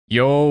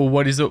Yo,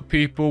 what is up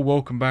people?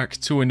 Welcome back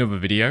to another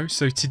video.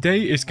 So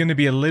today is going to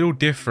be a little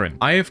different.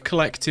 I have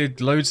collected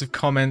loads of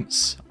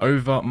comments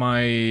over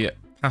my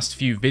past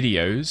few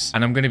videos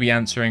and I'm going to be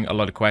answering a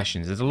lot of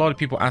questions. There's a lot of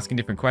people asking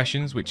different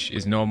questions, which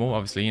is normal.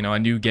 Obviously, you know, a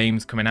new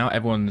game's coming out.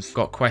 Everyone's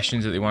got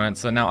questions that they want to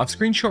answer. Now, I've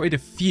screenshotted a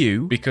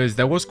few because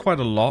there was quite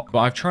a lot, but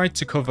I've tried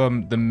to cover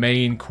the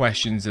main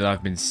questions that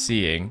I've been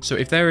seeing. So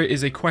if there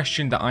is a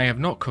question that I have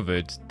not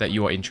covered that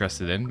you are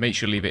interested in, make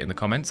sure to leave it in the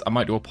comments. I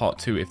might do a part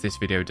 2 if this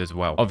video does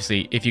well.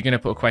 Obviously, if you're going to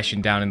put a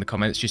question down in the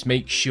comments, just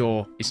make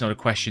sure it's not a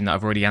question that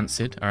I've already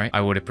answered. All right,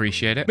 I would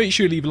appreciate it. Make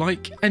sure you leave a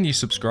like and you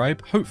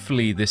subscribe.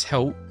 Hopefully this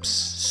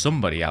helps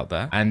somebody out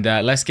there. And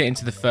let's get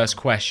into the first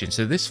question.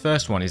 So this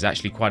first one is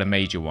actually quite a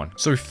major one.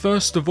 So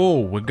first of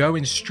all, we're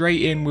going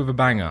straight in with a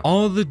banger.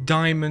 Are the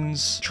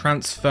diamonds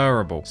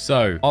transferable?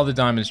 So are the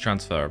diamonds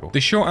transferable?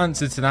 The short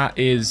answer to that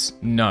is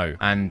no.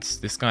 And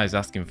this guy is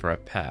asking for a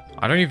pet.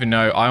 I don't even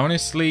know. I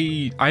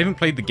haven't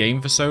played the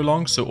game for so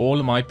long, so all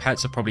of my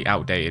pets are probably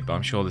outdated, but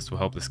I'm sure this will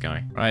help this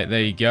guy. Right,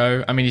 there you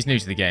go. I mean, he's new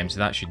to the game, so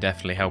that should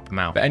definitely help him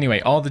out. But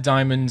anyway, are the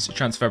diamonds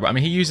transferable? I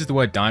mean, he uses the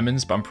word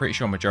diamonds, but I'm pretty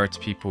sure a majority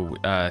of people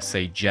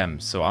say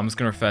gems. So I'm just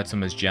going to refer to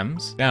them as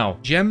gems. Now,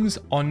 gems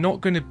are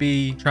not going to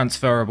be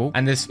transferable,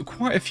 and there's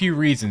quite a few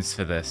reasons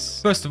for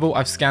this. First of all,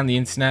 I've scanned the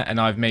internet and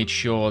I've made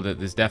sure that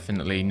there's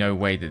definitely no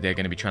way that they're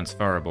going to be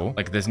transferable.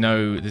 Like there's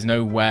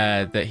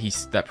nowhere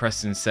that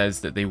Preston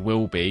says that they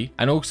will be.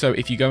 And also,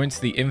 if you go into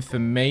the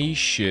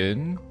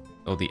information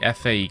or the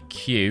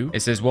FAQ,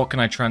 it says, what can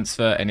I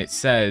transfer? And it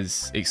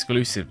says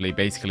exclusively,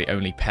 basically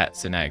only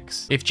pets and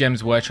eggs. If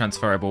gems were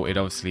transferable, it'd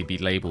obviously be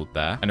labeled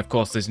there. And of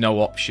course, there's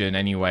no option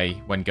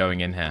anyway when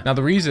going in here. Now,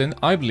 the reason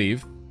I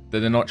believe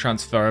that they're not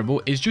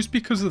transferable is just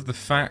because of the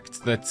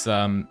fact that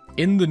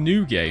in the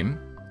new game,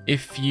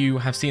 if you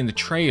have seen the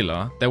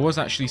trailer, there was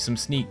actually some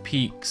sneak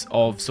peeks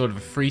of sort of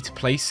a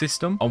free-to-play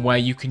system on where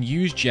you can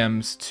use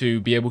gems to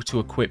be able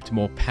to equip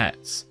more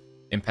pets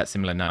in Pet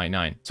Simulator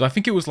 99. So I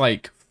think it was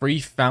like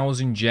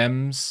 3,000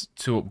 gems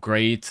to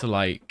upgrade to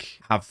like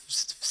have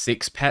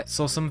 6 pets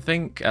or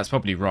something. That's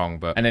probably wrong,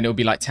 but and then it'll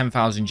be like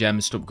 10,000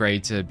 gems to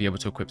upgrade to be able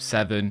to equip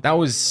 7. That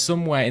was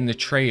somewhere in the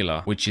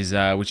trailer, which is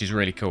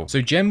really cool.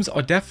 So gems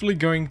are definitely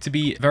going to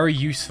be very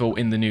useful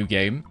in the new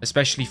game,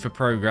 especially for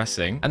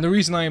progressing. And the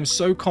reason I am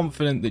so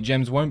confident that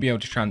gems won't be able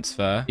to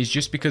transfer is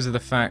just because of the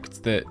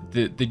fact that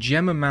the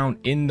gem amount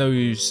in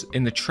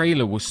the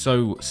trailer was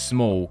so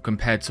small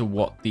compared to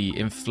what the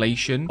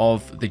inflation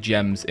of the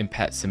gems in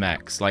Pet Sim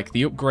X. Like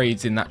the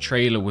upgrades in that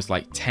trailer was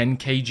like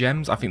 10k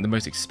gems. I think the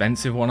most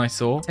expensive one I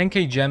saw.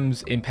 10k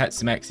gems in Pet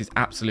Sim X is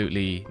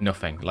absolutely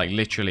nothing. Like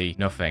literally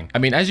nothing. I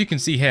mean, as you can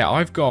see here,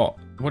 I've got,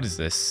 what is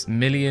this?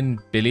 Billion?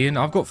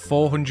 I've got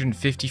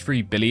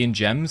 453 billion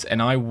gems,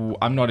 and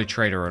I'm not a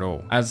trader at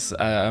all. As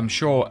I'm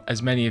sure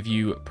as many of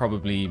you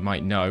probably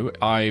might know,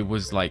 I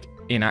was like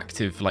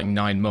inactive for like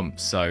 9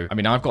 months. So I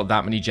mean, I've got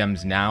that many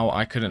gems now.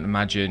 I couldn't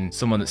imagine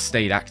someone that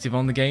stayed active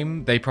on the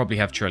game. They probably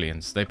have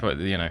trillions. They put,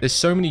 you know, there's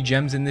so many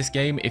gems in this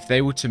game. If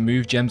they were to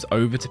move gems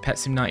over to Pet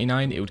Sim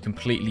 99, it would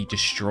completely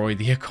destroy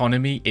the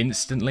economy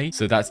instantly.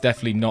 So that's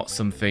definitely not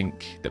something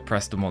that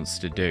Preston wants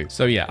to do.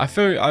 So yeah, I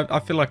feel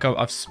like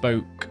I've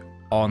spoke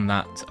on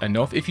that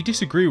enough. If you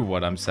disagree with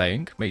what I'm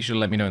saying, make sure to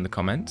let me know in the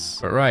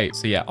comments. But right,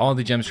 so yeah, are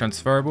the gems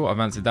transferable?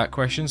 I've answered that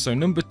question. So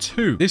number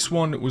 2, this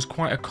one was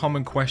quite a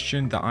common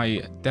question that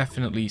I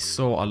definitely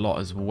saw a lot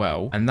as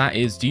well, and that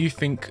is, do you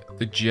think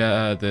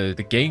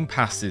the game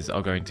passes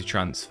are going to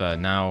transfer?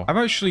 Now, I've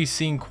actually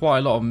seen quite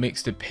a lot of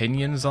mixed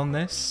opinions on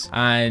this,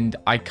 and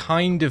I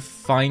kind of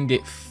find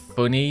it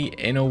funny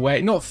in a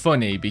way. Not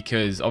funny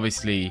because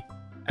obviously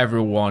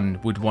everyone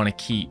would want to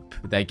keep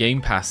their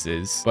game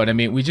passes, but I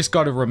mean, we just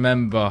got to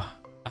remember,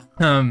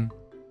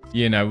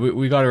 you know,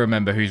 we got to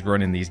remember who's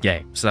running these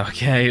games.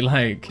 Okay,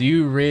 like, do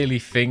you really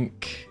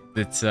think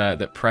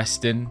that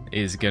Preston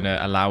is gonna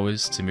allow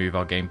us to move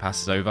our game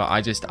passes over?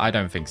 I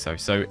don't think so.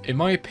 So in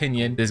my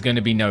opinion, there's going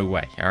to be no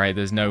way. All right,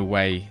 there's no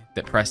way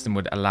that Preston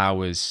would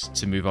allow us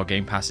to move our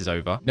game passes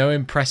over.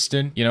 Knowing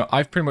Preston, you know,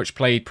 I've pretty much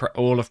played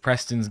all of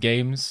Preston's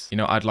games. You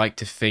know, I'd like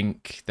to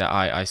think that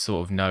I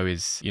sort of know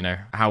his, you know,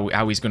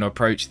 how he's going to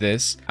approach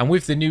this. And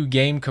with the new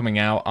game coming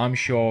out, I'm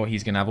sure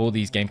he's going to have all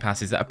these game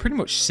passes that are pretty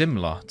much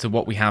similar to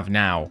what we have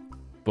now,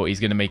 but he's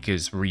going to make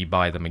us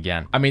rebuy them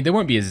again. I mean, they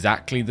won't be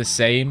exactly the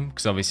same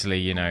because obviously,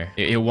 you know,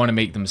 he'll want to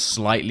make them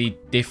slightly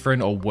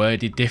different or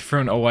worded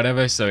different or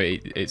whatever, so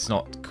it's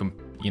not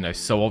you know,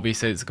 so obvious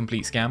that it's a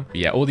complete scam. But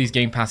yeah, all these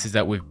game passes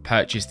that we've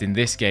purchased in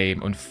this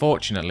game,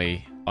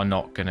 unfortunately, are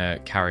not gonna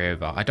carry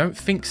over. I don't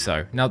think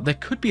so. Now, there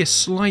could be a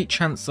slight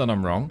chance that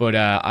I'm wrong, but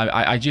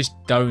I just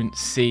don't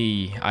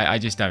see, I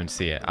just don't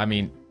see it. I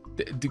mean,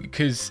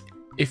 because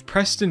if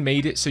Preston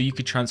made it so you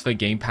could transfer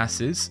game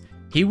passes,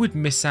 he would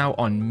miss out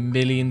on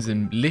millions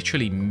and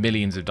literally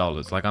millions of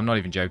dollars. Like, I'm not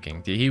even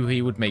joking. He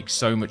would make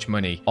so much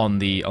money on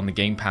the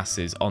game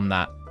passes on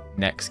that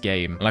next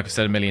game. Like I've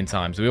said a million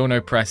times, we all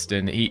know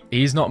Preston,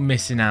 he's not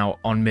missing out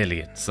on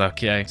millions,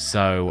 okay?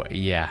 So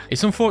yeah,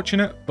 it's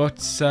unfortunate, but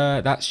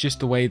that's just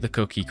the way the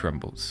cookie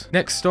crumbles.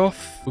 Next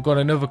off, we've got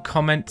another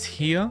comment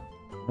here.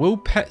 will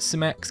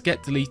PetSimX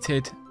get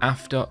deleted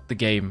after the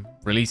game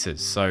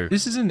releases? So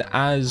this isn't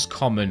as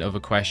common of a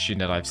question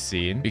that I've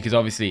seen, because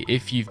obviously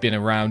if you've been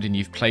around and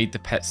you've played the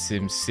Pet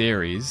Sim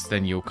series,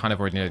 then you'll kind of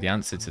already know the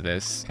answer to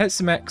this.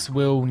 PetSimX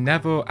will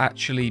never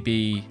actually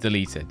be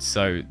deleted.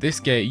 So this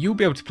game, you'll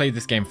be able to play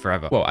this game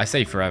forever. Well, I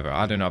say forever.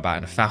 I don't know about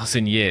in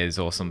 1,000 years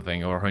or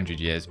something, or 100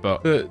 years,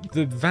 but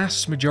the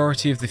vast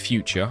majority of the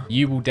future,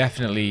 you will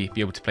definitely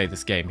be able to play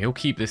this game. He'll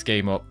keep this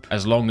game up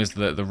as long as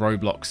the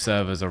Roblox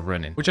servers are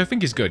running, which I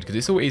think is good, because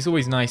it's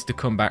always nice to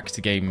come back to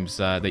games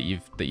that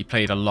you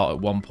played a lot at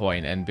one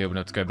point and be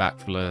able to go back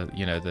for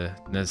the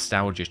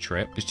nostalgia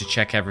trip, just to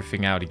check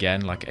everything out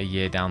again like a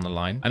year down the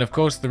line. And of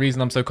course, the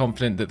reason I'm so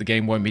confident that the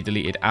game won't be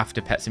deleted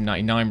after Pet Sim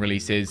 99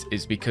 releases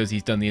is because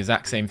he's done the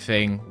exact same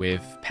thing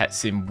with Pet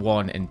Sim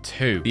 1 and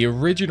 2. The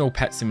original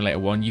Pet Simulator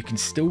 1 you can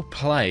still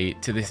play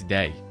to this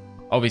day.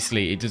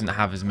 Obviously, it doesn't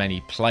have as many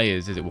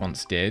players as it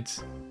once did.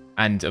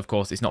 And of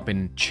course, it's not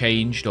been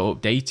changed or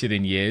updated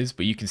in years,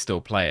 but you can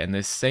still play it. And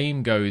the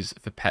same goes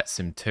for Pet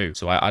Sim 2.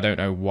 So I don't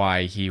know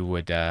why he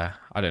would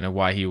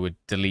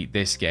delete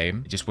this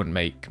game. It just wouldn't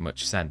make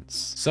much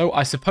sense. So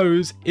I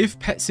suppose if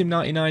Pet Sim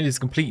 99 is a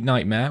complete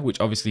nightmare, which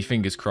obviously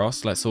fingers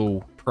crossed, let's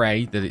all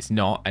pray that it's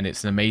not and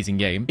it's an amazing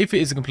game. If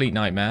it is a complete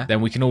nightmare, then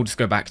we can all just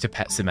go back to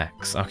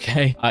PetSimX,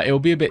 okay? It'll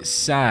be a bit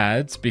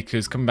sad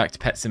because coming back to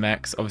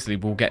PetSimX, obviously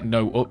we'll get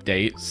no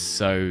updates,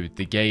 so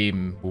the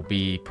game will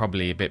be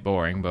probably a bit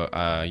boring, but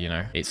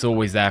it's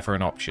always there for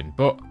an option.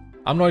 But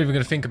I'm not even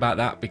going to think about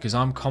that because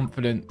I'm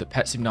confident that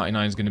Pet Sim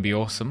 99 is going to be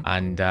awesome.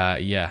 And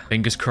yeah,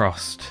 fingers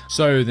crossed.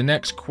 So the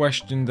next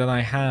question that I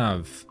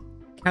have,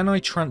 can I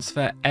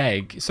transfer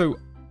egg? So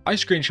I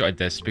screenshotted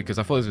this because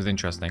I thought this was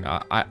interesting.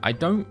 I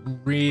don't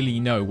really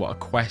know what a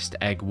Quest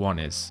Egg 1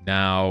 is.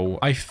 Now,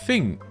 I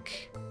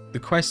think the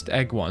Quest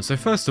Egg 1... So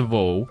first of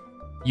all,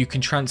 you can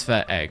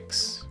transfer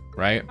eggs,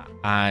 right?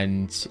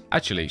 And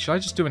actually, should I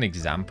just do an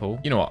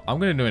example? You know what? I'm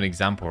going to do an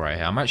example right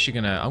here. I'm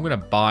going to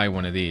buy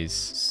one of these.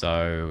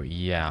 So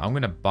yeah, I'm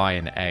going to buy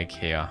an egg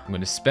here. I'm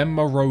going to spend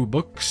my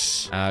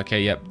Robux.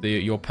 Okay, yep.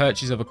 Your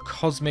purchase of a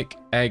cosmic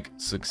egg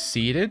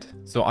succeeded.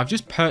 So I've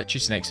just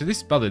purchased an egg. So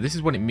this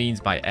is what it means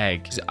by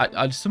egg.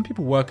 Some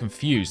people were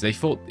confused. They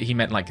thought he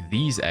meant like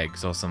these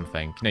eggs or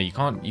something. No, you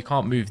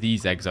can't move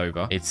these eggs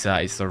over. It's the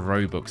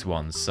Robux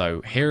ones.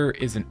 So here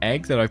is an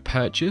egg that I've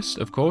purchased,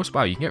 of course.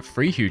 Wow, you can get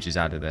free huges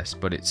out of this,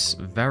 but it's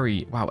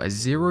very, wow, a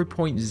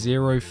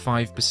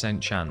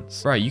 0.05%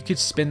 chance. Right, you could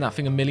spin that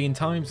thing 1,000,000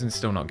 times and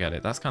still not get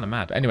it. That's kind of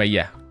mad. But anyway,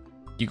 yeah.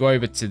 You go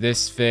over to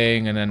this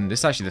thing, and then this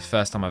is actually the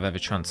first time I've ever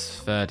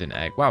transferred an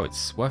egg. Wow,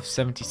 it's worth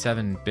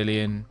 77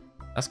 billion.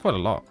 That's quite a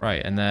lot.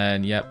 Right, and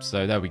then, yep,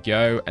 so there we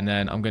go. And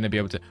then I'm going to be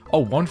able to... Oh,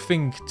 one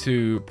thing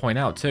to point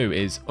out too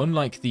is,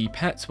 unlike the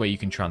pets where you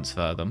can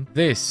transfer them,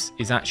 this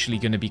is actually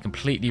going to be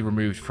completely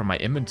removed from my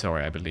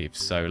inventory, I believe.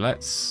 So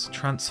let's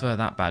transfer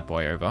that bad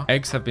boy over.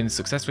 Eggs have been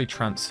successfully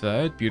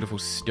transferred. Beautiful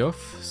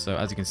stuff. So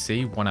as you can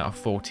see, 1 out of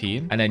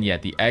 14. And then, yeah,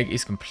 the egg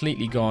is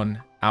completely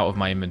gone out of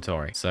my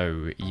inventory.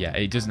 So yeah,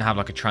 it doesn't have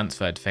like a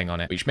transferred thing on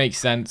it, which makes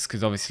sense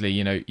because obviously,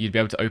 you'd be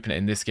able to open it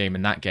in this game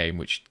and that game,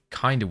 which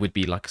kind of would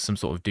be like some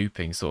sort of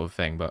duping sort of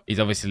thing. But he's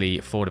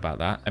obviously thought about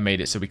that and made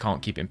it so we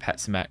can't keep it in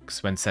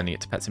PetSimX when sending it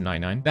to Pet Sim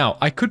 99. Now,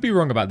 I could be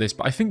wrong about this,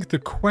 but I think the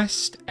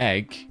Quest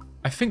Egg...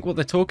 I think what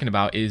they're talking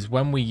about is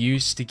when we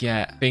used to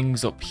get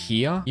things up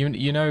here.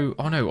 You know,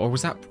 oh no, or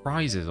was that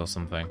prizes or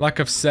something? Like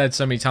I've said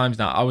so many times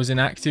now, I was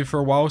inactive for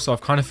a while, so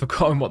I've kind of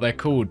forgotten what they're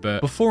called. But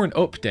before an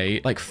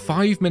update, like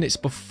 5 minutes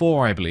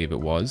before, I believe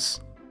it was,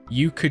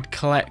 you could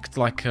collect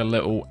like a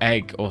little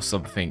egg or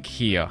something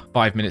here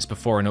 5 minutes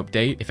before an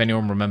update. If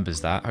anyone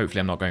remembers that, hopefully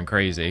I'm not going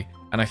crazy.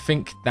 And I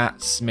think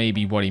that's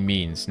maybe what he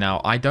means.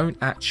 Now, I don't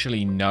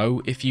actually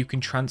know if you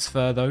can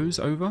transfer those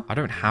over. I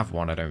don't have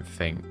one, I don't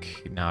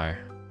think. No.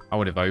 I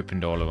would have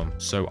opened all of them.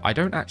 So I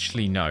don't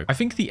actually know. I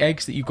think the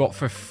eggs that you got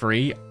for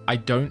free, I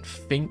don't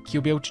think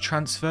you'll be able to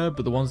transfer,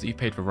 but the ones that you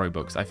paid for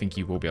Robux, I think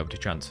you will be able to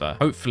transfer.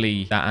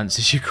 Hopefully that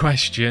answers your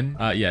question.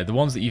 Yeah, the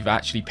ones that you've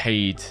actually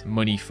paid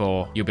money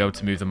for, you'll be able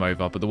to move them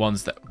over, but the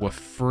ones that were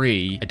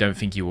free, I don't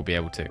think you will be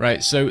able to.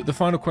 Right, so the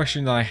final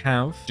question that I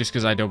have, just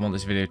because I don't want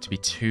this video to be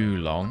too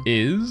long,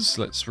 is,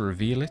 let's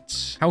reveal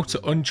it, how to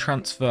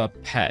untransfer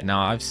pet.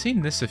 Now, I've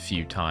seen this a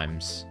few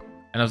times.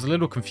 And I was a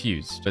little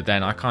confused, but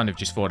then I kind of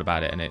just thought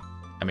about it, and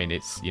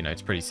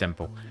it's pretty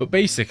simple. But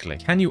basically,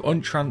 can you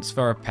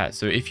untransfer a pet?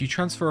 So if you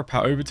transfer a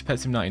pet over to Pet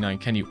Sim 99,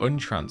 can you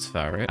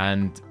untransfer it?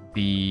 And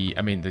the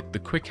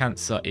quick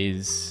answer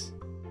is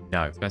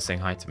no. It's best saying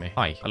hi to me.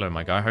 Hi. Hello,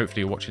 my guy.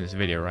 Hopefully you're watching this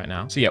video right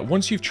now. So yeah,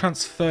 once you've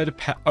transferred a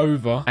pet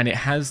over and it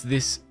has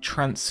this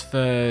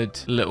transferred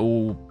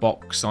little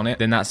box on it,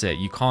 then that's it.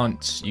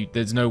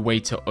 There's no way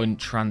to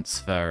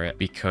untransfer it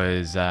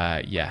because,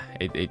 yeah,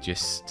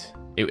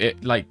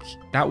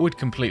 that would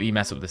completely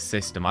mess up the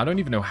system. I don't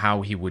even know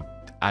how he would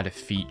add a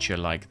feature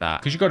like that,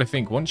 because you got to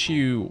think, once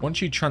you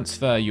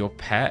transfer your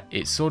pet,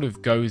 it sort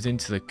of goes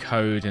into the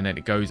code and then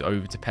it goes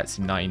over to Pet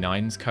Sim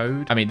 99's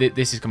code. I mean,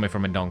 this is coming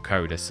from a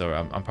non-coder, so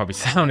I'm probably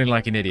sounding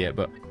like an idiot,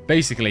 but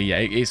basically, yeah,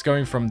 it's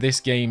going from this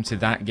game to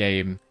that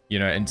game. you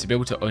know, and to be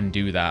able to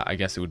undo that, I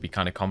guess it would be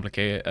kind of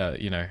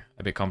complicated, you know,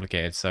 a bit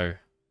complicated. So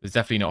there's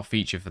definitely not a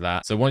feature for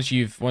that. So once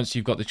you've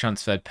got the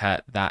transferred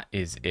pet, that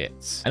is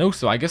it. And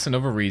also, I guess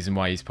another reason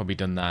why he's probably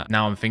done that,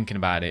 now I'm thinking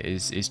about it,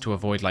 is to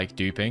avoid like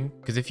duping.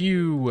 Because if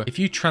you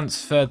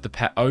transferred the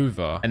pet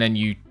over and then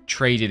you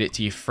traded it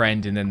to your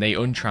friend and then they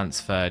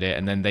untransferred it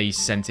and then they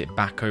sent it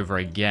back over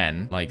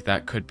again, like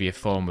that could be a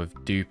form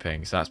of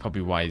duping. So that's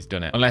probably why he's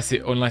done it. Unless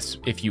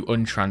if you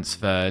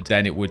untransferred,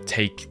 then it would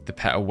take the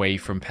pet away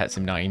from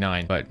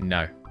PetSim99. But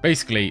no.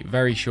 Basically,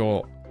 very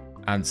short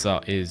answer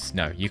is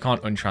no, you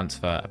can't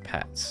untransfer a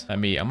pet. I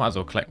might as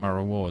well collect my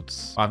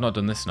rewards. I've not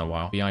done this in a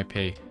while.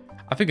 VIP.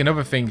 I think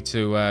another thing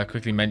to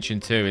quickly mention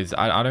too is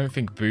I don't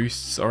think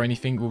boosts or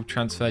anything will be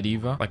transferred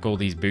either. Like all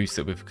these boosts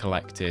that we've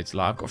collected.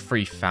 Like I've got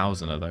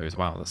 3,000 of those.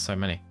 Wow, that's so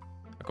many.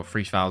 I've got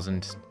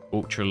 3,000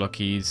 ultra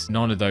luckies.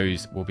 None of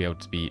those will be able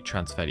to be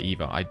transferred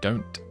either. I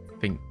don't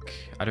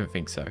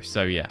think so.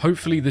 So yeah,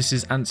 hopefully this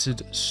has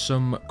answered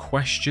some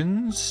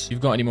questions. If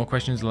you've got any more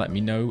questions, let me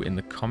know in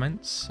the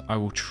comments. I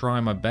will try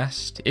my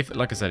best. If,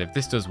 like I said, if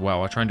this does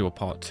well, I'll try and do a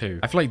part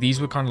 2. I feel like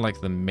these were kind of like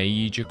the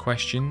major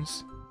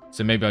questions.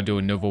 So maybe I'll do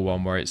another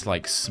one where it's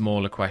like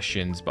smaller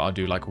questions, but I'll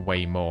do like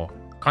way more.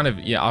 Kind of,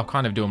 yeah, I'll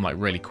kind of do them like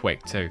really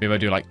quick too. Maybe I'll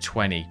do like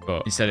 20,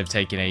 but instead of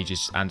taking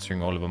ages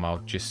answering all of them, I'll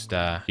just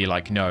be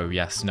like, no,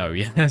 yes, no,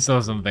 yes,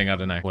 or something. I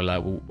don't know.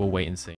 We'll wait and see.